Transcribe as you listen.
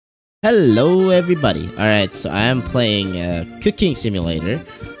Hello everybody. Alright, so I am playing a cooking simulator.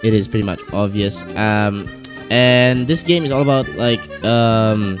 It is pretty much obvious. And this game is all about it's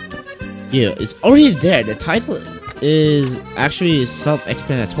already there. The title is actually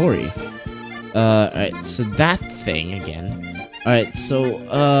self-explanatory. Alright, so that thing again. Alright, so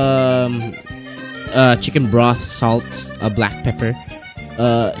chicken broth, salt, black pepper.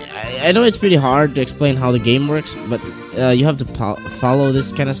 I know it's pretty hard to explain how the game works, but you have to follow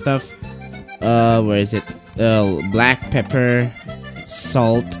this kind of stuff. Where is it? Black pepper,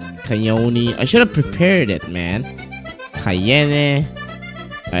 salt, cayenne. I should have prepared it, man. Cayenne.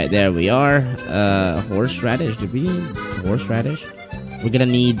 Alright, there we are. Horseradish. Do we need horseradish? We're gonna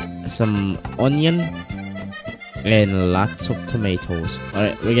need some onion and lots of tomatoes.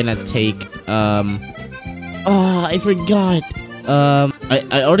 Alright, we're gonna take I forgot.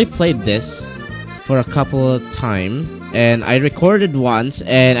 I already played this for a couple of times, and I recorded once,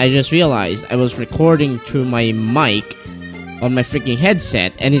 and I just realized I was recording through my mic on my freaking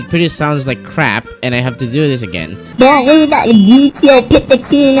headset, and it pretty sounds like crap, and I have to do this again.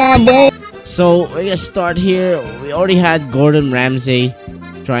 So we're gonna start here. We already had Gordon Ramsay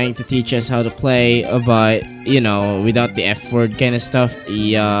trying to teach us how to play, but you know, without the F word kind of stuff.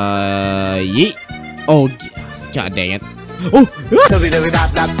 Yeet. Oh, god dang it. Oh!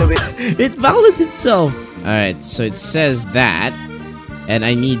 It balanced itself! Alright, so it says that. And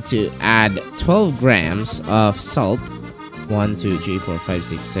I need to add 12 grams of salt. 1, 2, 3, 4, 5,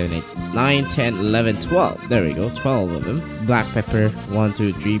 6, 7, 8, 9, 10, 11, 12. There we go, 12 of them. Black pepper. 1,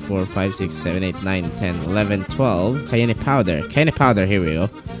 2, 3, 4, 5, 6, 7, 8, 9, 10, 11, 12. Cayenne powder. Cayenne powder, here we go.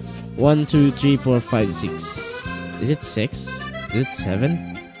 1, 2, 3, 4, 5, 6. Is it 6? Is it 7?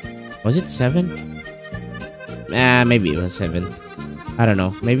 Was it 7? Maybe it was 7. I don't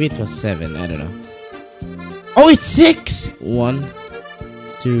know. Maybe it was 7. I don't know. Oh, it's 6! 1,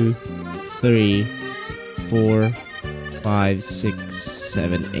 2, 3, 4, 5, 6,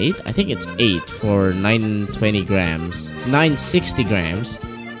 7, 8. I think it's 8 for 920 grams. 960 grams.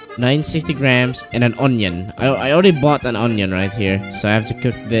 960 grams and an onion. I already bought an onion right here. So I have to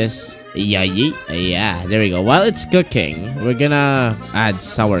cook this. Yeah, there we go. While it's cooking, we're gonna add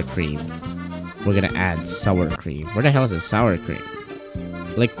sour cream. We're gonna add sour cream. Where the hell is the sour cream?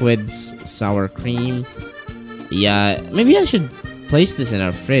 Liquids, sour cream. Yeah, maybe I should place this in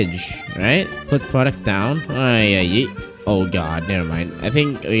our fridge, right? Put product down. Oh god, never mind. I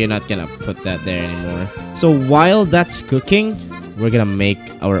think we're not gonna put that there anymore. So while that's cooking, we're gonna make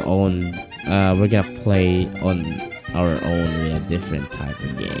our own. We're gonna play on our own with a different type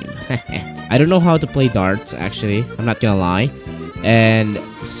of game. I don't know how to play darts, actually. I'm not gonna lie. And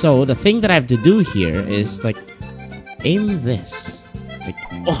so the thing that I have to do here is like aim this. Like,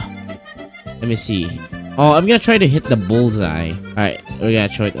 oh, let me see. Oh, I'm gonna try to hit the bullseye. Alright, we're gonna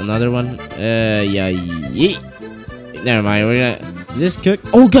try another one. Never mind, we're gonna. Is this cooked?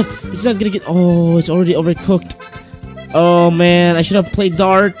 Oh god, it's not gonna get. Oh, it's already overcooked. Oh man, I should have played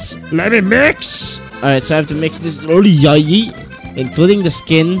darts. Let me mix. Alright, so I have to mix this. Including the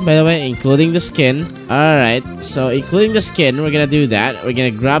skin, by the way, including the skin. Alright, so including the skin, we're gonna do that. We're gonna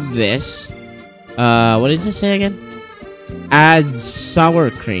grab this. What did you say again? Add sour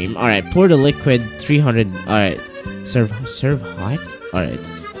cream. Alright, pour the liquid 300. Alright, serve hot. Alright,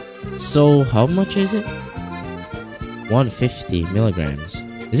 so how much is it? 150 milligrams.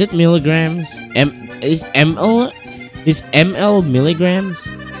 Is it milligrams? Is ml milligrams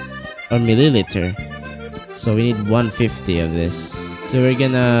or milliliter? So we need 150 of this. So we're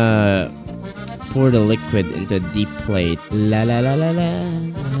gonna pour the liquid into a deep plate. La la la la la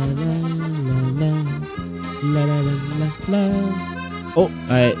la la la la la la. Oh,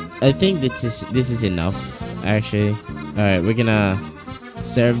 alright. I think this is enough, actually. Alright, we're gonna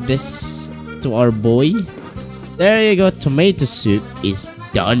serve this to our boy. There you go. Tomato soup is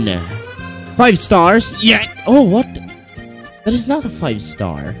done. 5 stars. Yeah. Oh, what? That is not a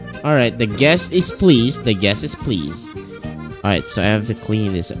 5-star. Alright, the guest is pleased. The guest is pleased. Alright, so I have to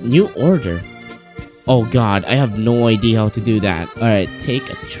clean this up. New order. Oh god, I have no idea how to do that. Alright, take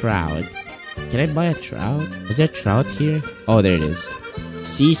a trout. Can I buy a trout? Is there a trout here? Oh, there it is.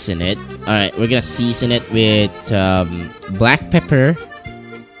 Season it. Alright, we're gonna season it with black pepper,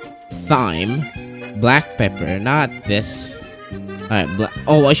 thyme, black pepper, not this. Alright,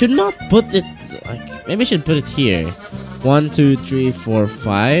 oh, I should not put it. Like, maybe I should put it here. 1, 2, 3, 4,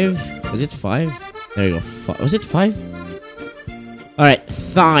 5. Was it 5? There you go. Was it 5? Alright,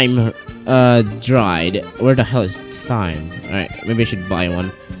 thyme dried. Where the hell is thyme? Alright, maybe I should buy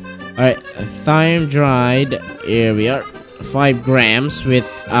one. Alright, thyme dried. Here we are. 5 grams with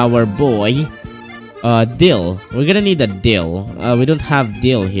our boy. Dill. We're gonna need a Dill. We don't have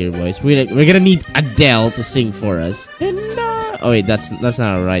Dill here, boys. We're gonna need Adele to sing for us. And oh wait, that's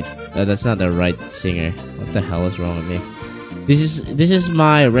not right. That's not the right singer. What the hell is wrong with me? This is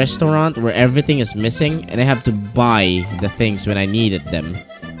my restaurant where everything is missing, and I have to buy the things when I needed them.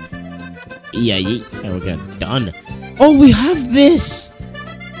 Yeah, and we're gonna done. Oh, we have this.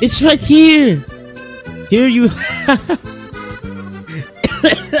 It's right here. Here you.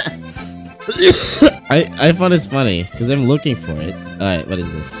 I found it's funny because I'm looking for it. Alright, what is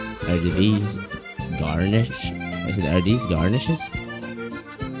this? Are these garnish? Are these garnishes?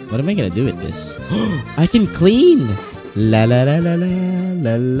 What am I gonna do with this? I can clean! La la la la la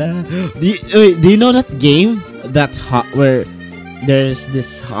la la. Do you know that game? Where there's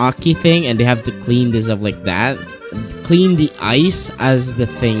this hockey thing and they have to clean this up like that? Clean the ice as the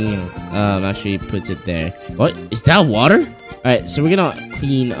thing actually puts it there. What? Is that water? Alright, so we're gonna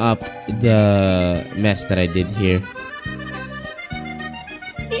clean up the mess that I did here.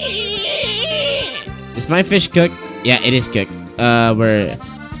 Is my fish cooked? Yeah, it is cooked.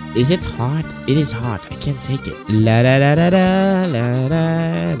 Is it hot? It is hot. I can't take it. La da da da da la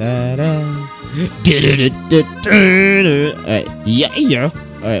da da da. Alright, yeah.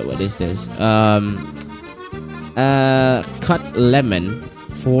 Alright, what is this? Cut lemon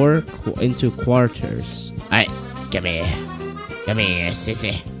into quarters. Alright, come here. Come here,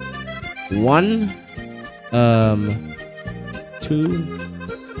 sissy. 1, 2,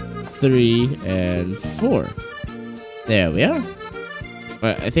 3, and 4. There we are.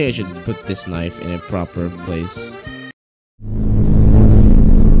 I think I should put this knife in a proper place.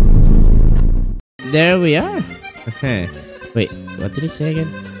 There we are. Wait, what did it say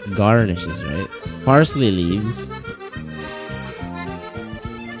again? Garnishes, right? Parsley leaves.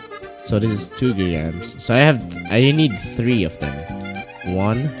 So this is 2 grams. So I need 3 of them.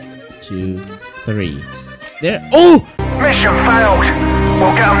 1, 2, 3. There. Oh! Mission failed.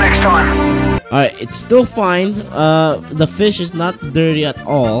 We'll get them next time. Alright, it's still fine. The fish is not dirty at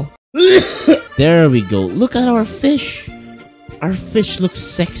all. There we go. Look at our fish. Our fish looks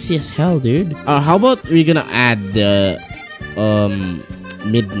sexy as hell, dude. How about we're gonna add the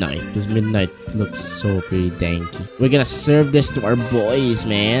midnight, because midnight looks so pretty danky. We're gonna serve this to our boys,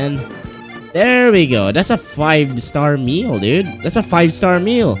 man. There we go. That's a 5-star meal, dude. That's a 5-star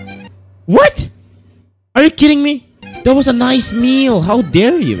meal. What? Are you kidding me? That was a nice meal. How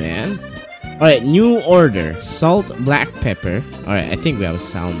dare you, man? Alright, new order. Salt, black pepper. Alright, I think we have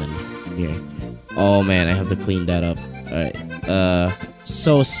salmon here. Oh man, I have to clean that up. Alright,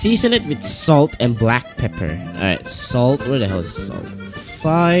 so season it with salt and black pepper. Alright, salt. Where the hell is salt?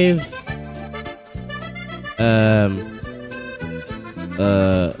 5.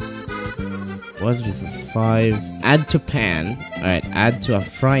 What is it for 5? Add to pan. Alright, add to a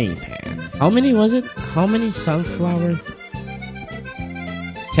frying pan. How many was it? How many sunflower?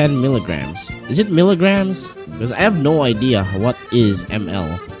 10 milligrams. Is it milligrams? Because I have no idea what is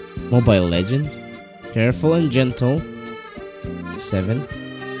ML. Mobile Legends. Careful and gentle. 7,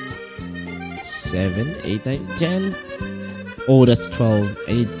 8, 9, 10. Oh, that's 12.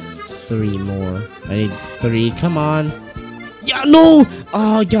 I need 3 more. I need 3. Come on. Yeah, no!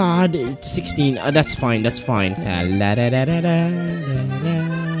 Oh, God. It's 16. That's fine. That's fine.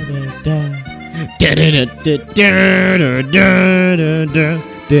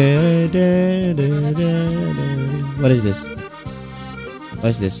 What is this? What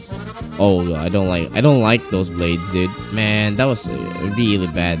is this? Oh, I don't like those blades, dude. Man, that was a really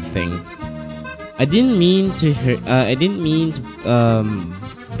bad thing. I didn't mean to hurt. I didn't mean to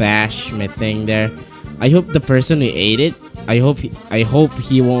bash my thing there. I hope the person who ate it. I hope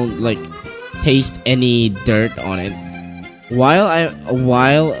he won't like taste any dirt on it. While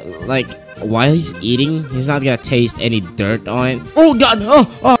he's eating, he's not gonna taste any dirt on it. Oh God!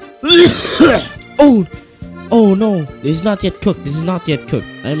 Oh no! This is not yet cooked. This is not yet cooked.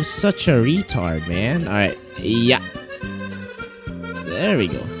 I'm such a retard, man. All right, yeah. There we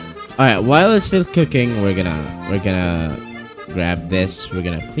go. All right. While it's still cooking, we're gonna grab this. We're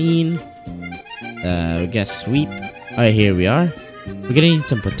gonna clean. We're gonna sweep. All right, here we are. We're gonna need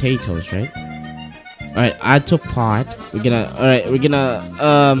some potatoes, right? All right, add to pot. We're gonna. All right, we're gonna.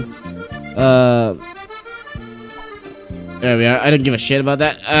 There we are. I don't give a shit about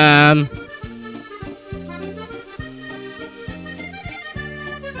that.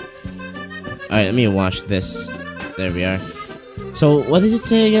 Alright, let me wash this. There we are. So, what does it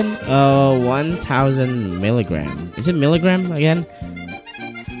say again? 1,000 milligram. Is it milligram again?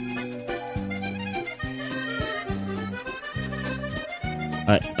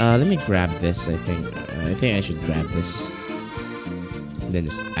 Alright, let me grab this, I think. I think I should grab this. And then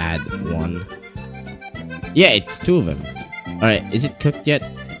just add 1. Yeah, it's 2 of them. Alright, is it cooked yet?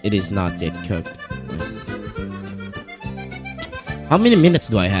 It is not yet cooked. How many minutes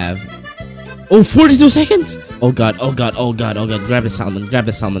do I have? Oh, 42 seconds! Oh god, oh god, oh god, oh god. Grab the salmon, grab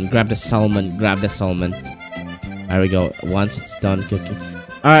the salmon, grab the salmon, grab the salmon. There we go. Once it's done cooking.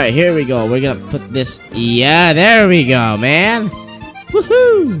 Alright, here we go. We're gonna put this. Yeah, there we go, man.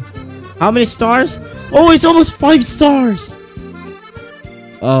 Woohoo! How many stars? Oh, it's almost 5 stars!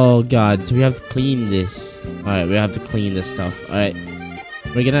 Oh god, so we have to clean this. Alright, we have to clean this stuff. Alright.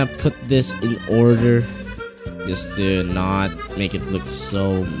 We're gonna put this in order. Just to not make it look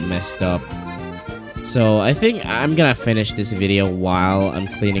so messed up. So I think I'm gonna finish this video while I'm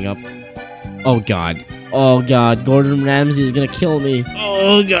cleaning up. Oh god. Oh god, Gordon Ramsay is gonna kill me.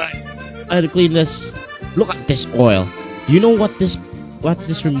 Oh god. I had to clean this. Look at this oil. You know what this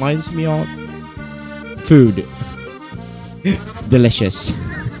reminds me of? Food. Delicious.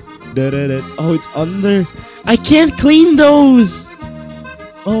 Oh, it's under. I can't clean those.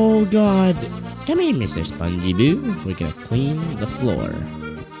 Oh god. Come here, Mr. Spongy Boo. We're gonna clean the floor.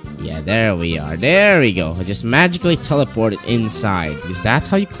 Yeah, there we are. There we go. I just magically teleported inside. Because that's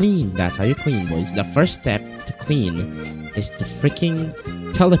how you clean. That's how you clean, boys. The first step to clean is to freaking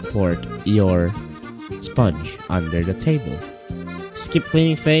teleport your sponge under the table. Skip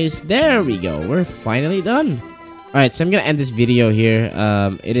cleaning phase. There we go. We're finally done. Alright, so I'm gonna end this video here.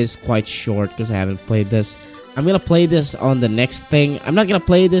 It is quite short because I haven't played this. I'm gonna play this on the next thing. I'm not gonna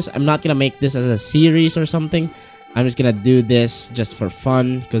play this. I'm not gonna make this as a series or something. I'm just gonna do this just for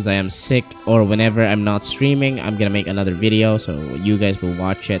fun because I am sick, or whenever I'm not streaming, I'm gonna make another video so you guys will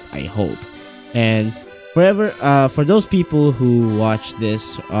watch it, I hope. And for those people who watch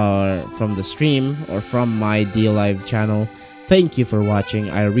this from the stream or from my DLive channel, thank you for watching.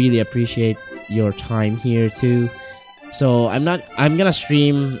 I really appreciate your time here too. So I'm gonna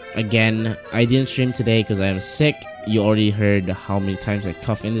stream again. I didn't stream today because I am sick. You already heard how many times I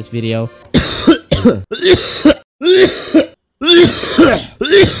cough in this video.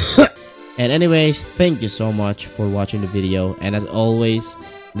 And anyways, thank you so much for watching the video. And as always,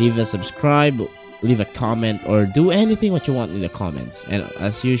 leave a subscribe, leave a comment, or do anything what you want in the comments. And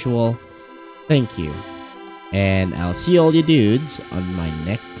as usual, thank you. And I'll see all you dudes on my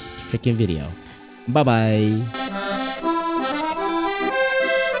next freaking video. Bye bye.